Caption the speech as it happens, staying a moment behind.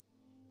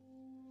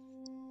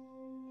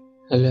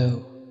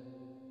Hello,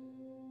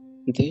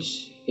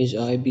 this is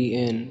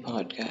IBN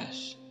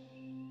Podcast.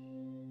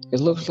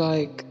 It looks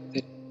like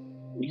that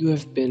you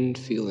have been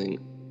feeling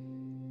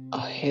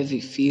a heavy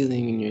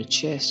feeling in your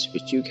chest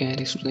which you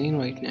can't explain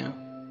right now.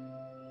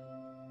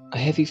 A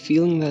heavy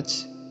feeling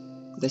that's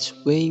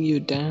weighing you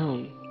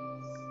down,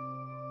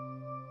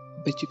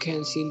 but you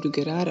can't seem to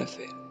get out of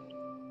it.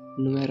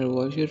 No matter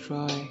what you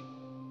try,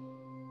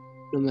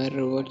 no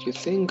matter what you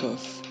think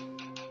of,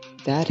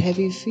 that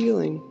heavy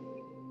feeling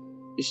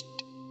just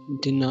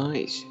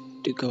denies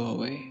to go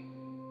away.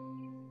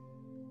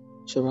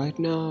 So right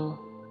now,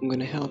 I'm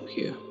gonna help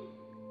you.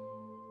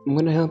 I'm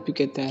gonna help you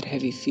get that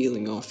heavy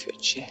feeling off your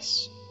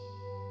chest.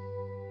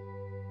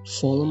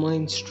 Follow my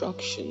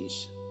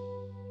instructions,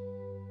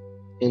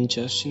 and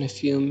just in a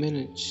few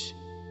minutes,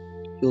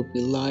 you'll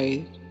be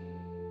light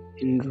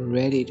and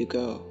ready to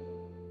go.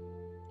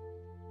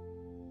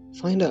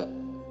 Find a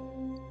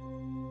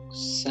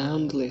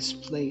soundless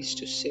place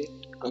to sit,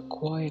 a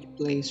quiet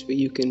place where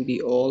you can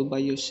be all by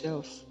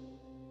yourself.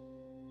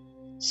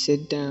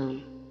 Sit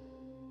down,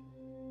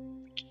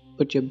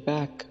 put your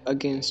back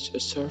against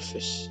a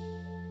surface,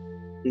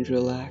 and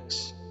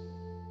relax.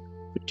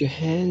 Put your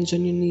hands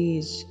on your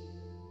knees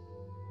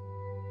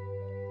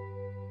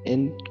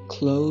and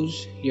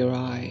close your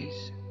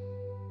eyes.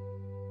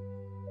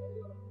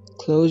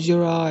 Close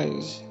your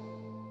eyes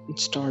and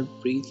start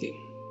breathing.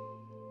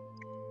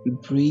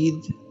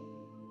 Breathe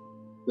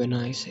when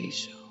I say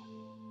so.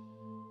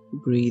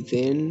 Breathe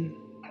in,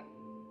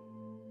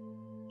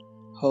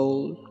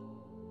 hold,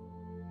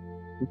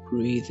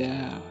 breathe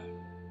out.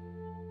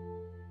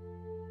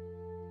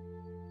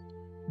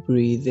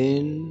 Breathe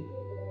in,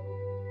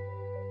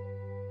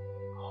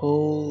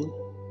 hold,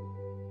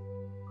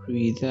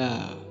 breathe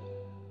out.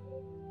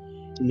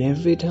 And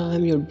every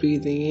time you're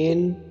breathing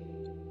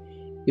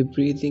in, you're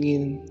breathing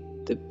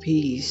in the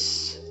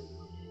peace,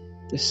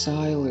 the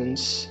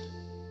silence,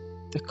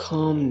 the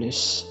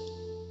calmness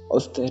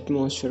of the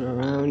atmosphere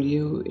around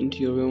you into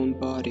your own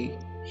body.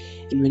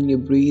 And when you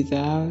breathe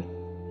out,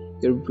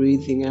 you're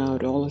breathing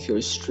out all of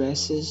your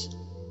stresses,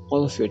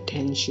 all of your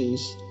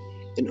tensions,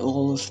 and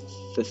all of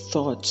the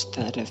thoughts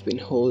that have been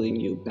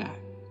holding you back.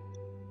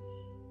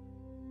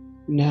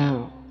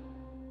 Now,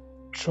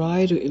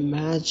 try to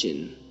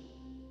imagine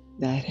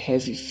that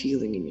heavy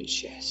feeling in your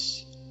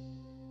chest.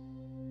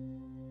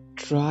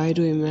 Try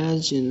to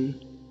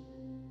imagine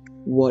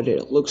what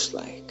it looks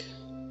like.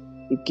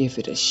 Give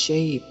it a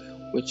shape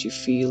which you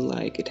feel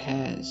like it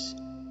has.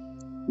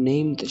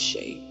 Name the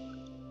shape.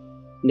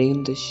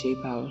 Name the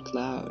shape out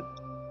loud.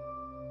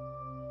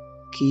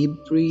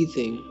 Keep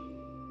breathing.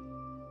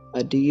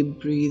 A deep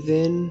breathe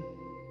in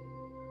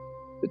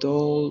with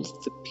all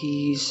the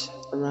peace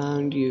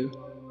around you,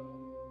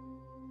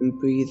 and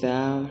breathe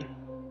out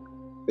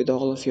with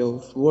all of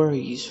your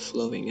worries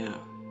flowing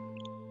out.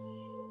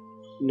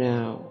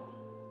 Now,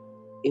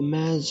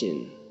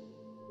 imagine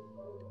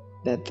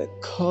that the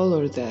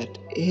color that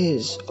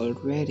is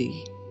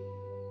already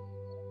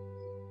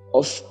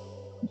of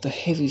the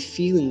heavy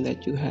feeling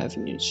that you have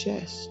in your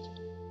chest,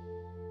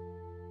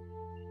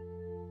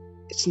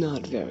 it's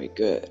not very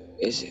good,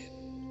 is it?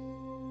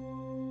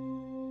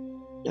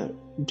 Now,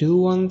 do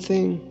one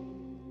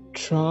thing.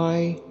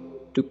 Try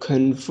to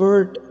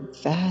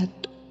convert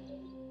that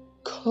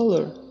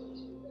color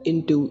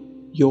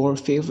into your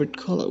favorite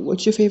color.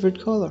 What's your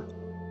favorite color?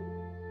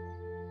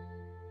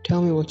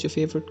 Tell me what's your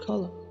favorite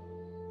color.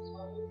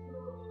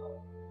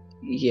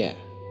 Yeah.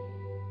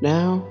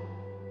 Now,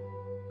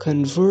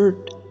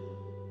 convert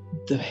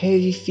the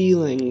heavy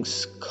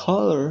feelings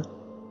color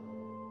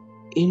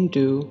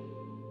into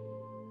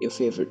your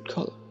favorite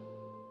color.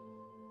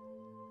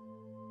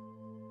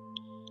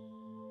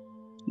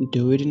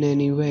 Do it in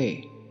any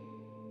way.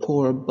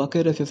 Pour a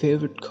bucket of your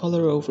favorite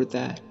color over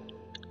that.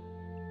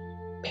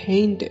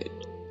 Paint it.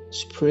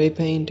 Spray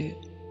paint it.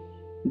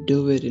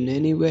 Do it in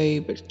any way,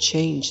 but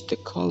change the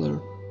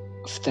color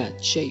of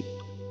that shape.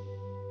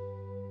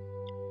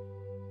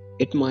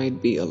 It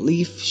might be a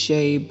leaf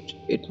shaped,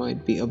 it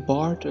might be a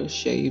barter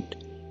shaped,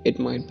 it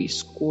might be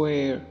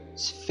square,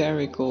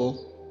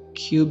 spherical,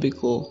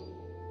 cubical.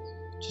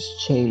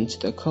 Just change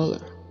the color.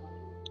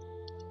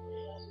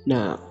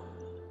 Now,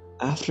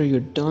 after you're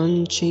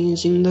done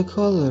changing the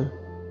color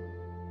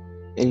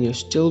and you're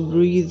still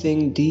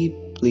breathing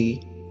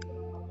deeply,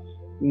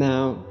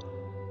 now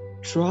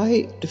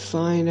try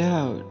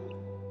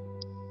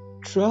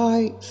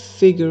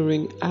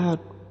figuring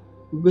out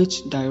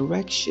which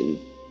direction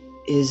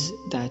is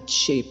that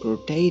shape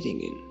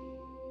rotating in.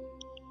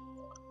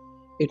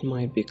 It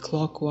might be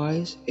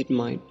clockwise, it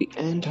might be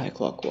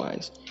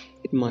anti-clockwise,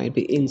 it might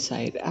be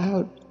inside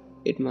out,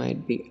 it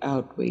might be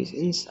outways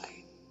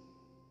inside.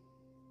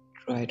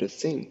 Try to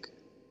think.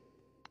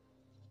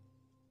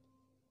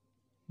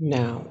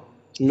 Now,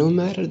 no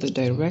matter the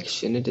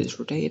direction it is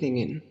rotating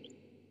in,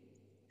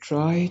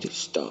 try to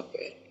stop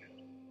it.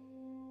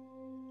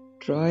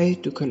 Try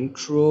to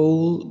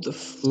control the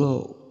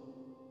flow.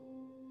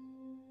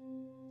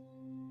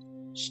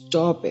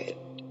 Stop it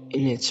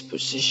in its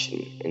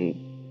position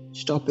and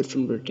stop it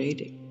from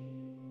rotating.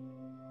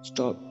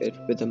 Stop it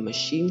with a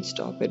machine,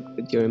 stop it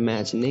with your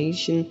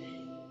imagination.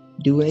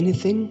 Do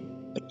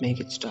anything, but make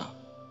it stop.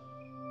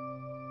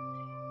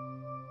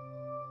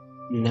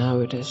 Now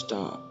it has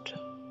stopped.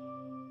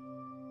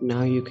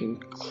 Now you can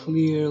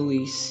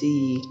clearly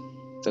see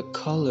the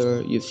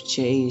color you've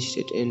changed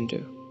it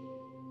into.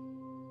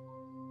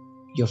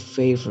 Your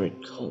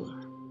favorite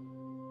color.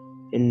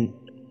 And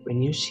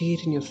when you see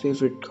it in your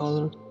favorite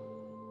color,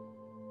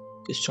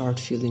 you start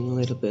feeling a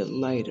little bit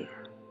lighter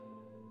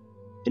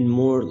and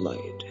more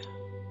light.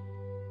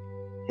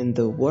 And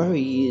the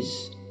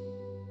worries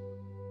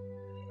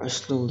are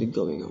slowly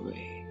going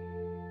away.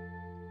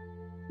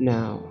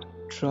 Now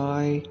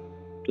try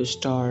to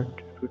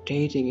start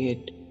rotating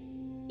it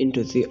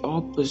into the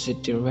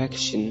opposite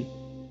direction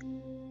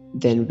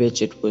than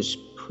which it was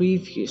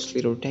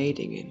previously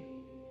rotating in.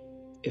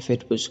 If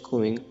it was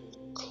going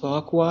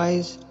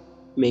clockwise,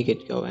 make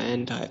it go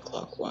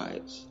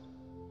anti-clockwise.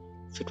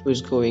 If it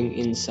was going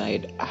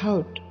inside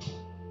out,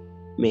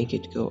 make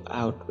it go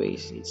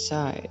outways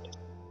inside.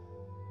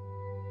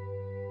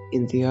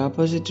 In the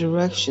opposite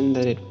direction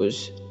that it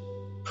was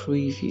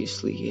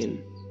previously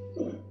in.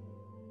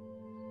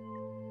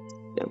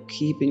 Now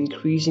keep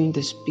increasing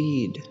the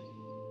speed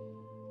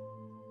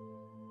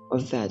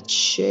of that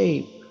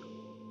shape,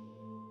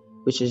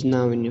 which is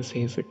now in your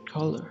favorite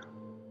color,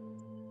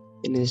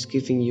 and is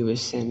giving you a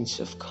sense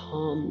of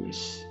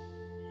calmness,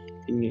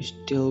 and you're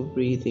still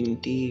breathing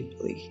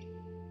deeply,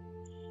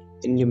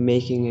 and you're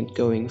making it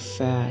going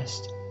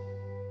fast,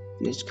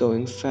 and it's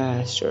going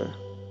faster.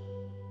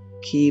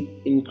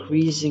 Keep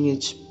increasing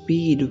its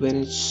speed when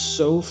it's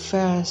so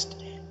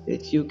fast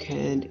that you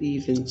can't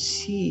even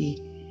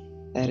see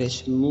that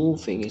it's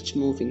moving. It's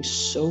moving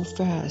so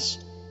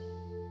fast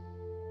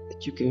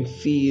that you can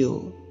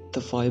feel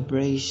the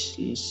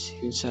vibrations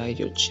inside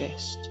your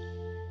chest.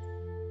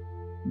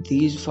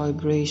 These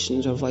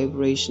vibrations are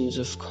vibrations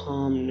of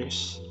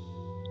calmness.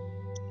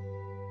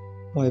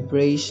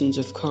 Vibrations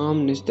of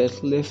calmness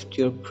that lift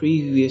your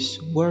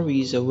previous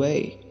worries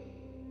away,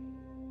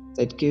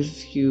 that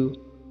give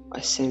you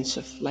a sense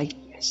of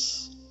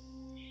lightness.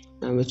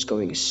 Now it's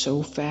going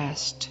so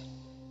fast,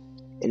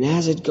 and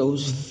as it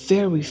goes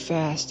very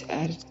fast,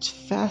 at its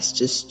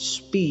fastest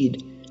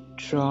speed,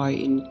 try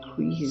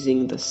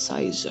increasing the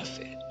size of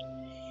it.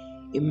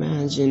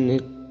 Imagine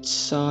its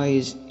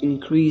size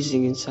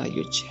increasing inside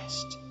your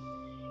chest,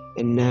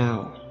 and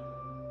now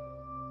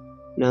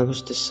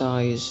it's the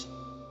size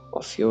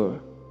of your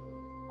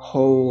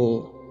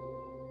whole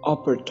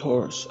upper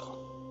torso.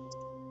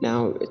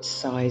 Now its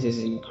size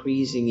is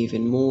increasing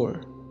even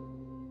more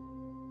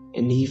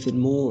and even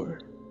more.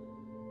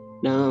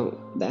 Now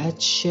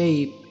that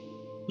shape,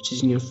 which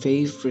is in your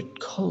favorite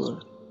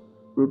color,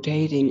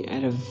 rotating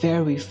at a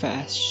very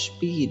fast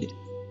speed,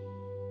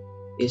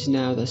 is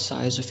now the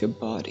size of your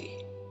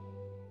body.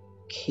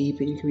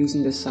 Keep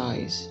increasing the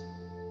size.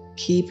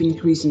 Keep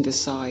increasing the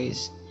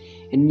size.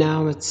 And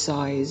now its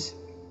size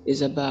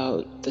is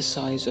about the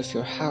size of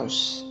your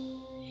house.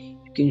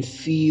 You can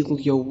feel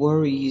your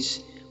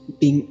worries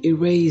being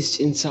erased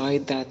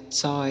inside that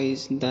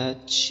size,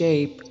 that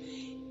shape,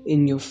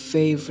 in your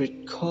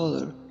favorite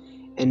color.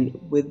 And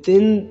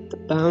within the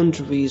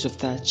boundaries of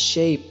that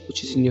shape,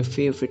 which is in your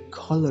favorite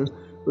color,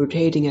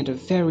 rotating at a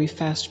very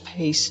fast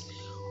pace,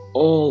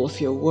 all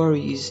of your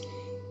worries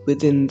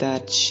within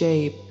that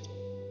shape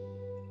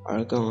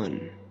are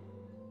gone.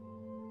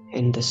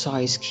 And the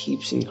size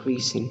keeps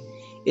increasing.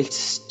 It's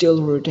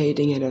still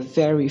rotating at a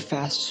very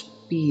fast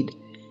speed,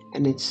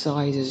 and its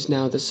size is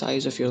now the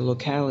size of your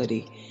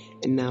locality,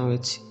 and now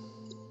it's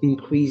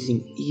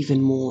increasing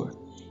even more,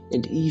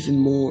 and even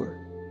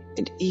more,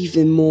 and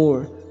even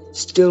more,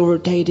 still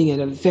rotating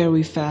at a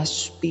very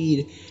fast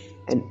speed.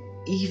 And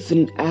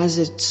even as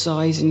its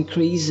size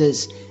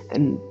increases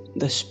and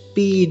the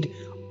speed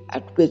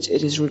at which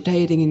it is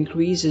rotating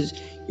increases,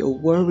 your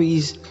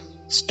worries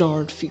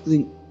start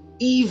feeling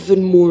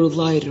even more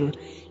lighter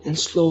and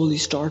slowly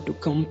start to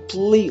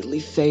completely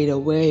fade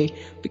away,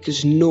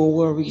 because no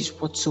worries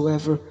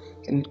whatsoever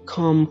can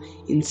come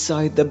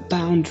inside the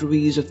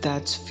boundaries of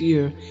that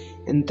sphere,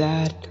 and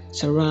that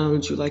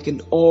surrounds you like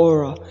an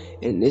aura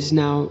and is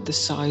now the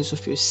size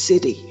of your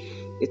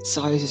city. Its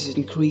size is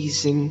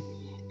increasing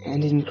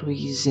and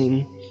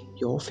increasing,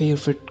 your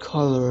favorite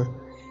color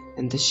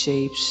and the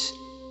shapes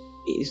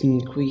is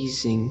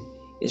increasing,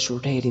 is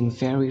rotating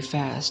very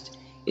fast,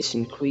 is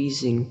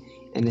increasing,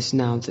 and is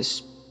now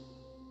the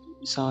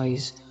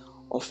size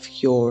of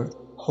your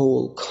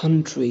whole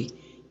country,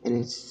 and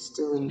it's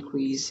still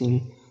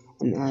increasing.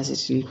 And as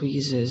it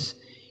increases,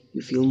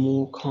 you feel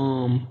more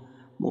calm,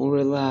 more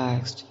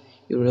relaxed.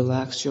 You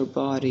relax your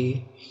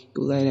body,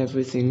 you let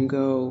everything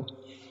go,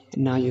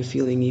 and now you're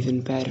feeling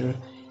even better.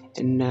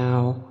 And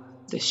now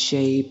the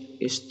shape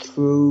is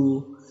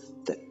through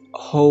the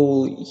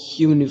whole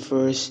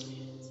universe,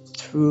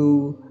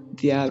 through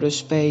the outer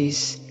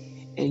space,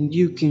 and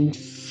you can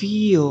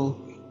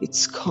feel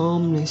its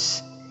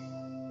calmness,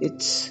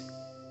 its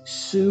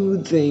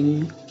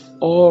soothing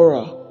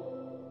aura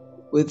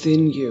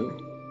within you,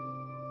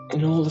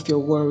 and all of your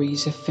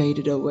worries have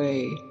faded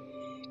away,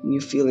 and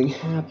you're feeling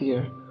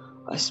happier.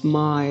 A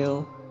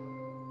smile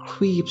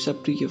creeps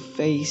up to your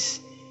face,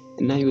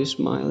 and now you're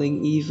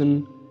smiling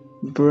even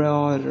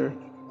broader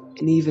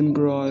and even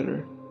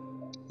broader,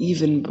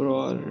 even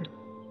broader.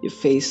 Your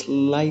face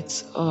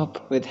lights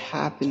up with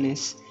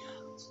happiness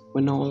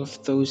when all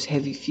of those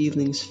heavy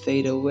feelings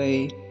fade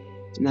away.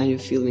 Now you're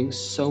feeling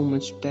so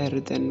much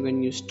better than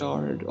when you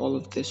started all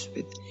of this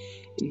with.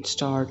 And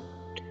start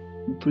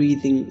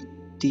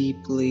breathing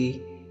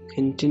deeply.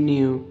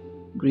 Continue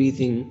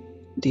breathing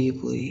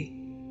deeply.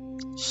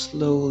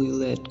 Slowly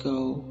let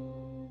go.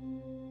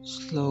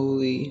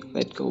 Slowly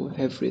let go of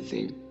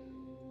everything.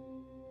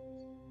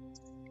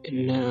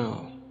 And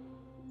now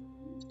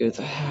you're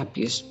the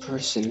happiest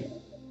person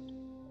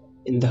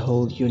in the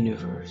whole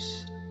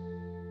universe.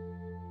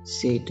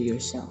 Say to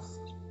yourself,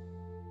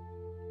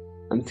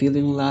 I'm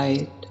feeling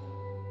light.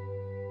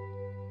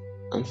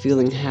 I'm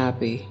feeling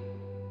happy.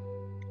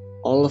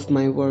 All of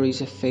my worries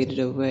have faded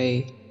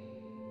away.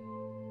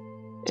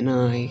 And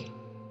I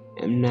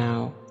am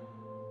now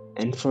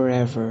and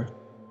forever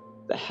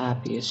the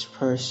happiest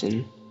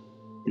person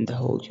in the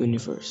whole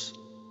universe.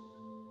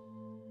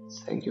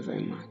 Thank you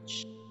very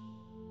much.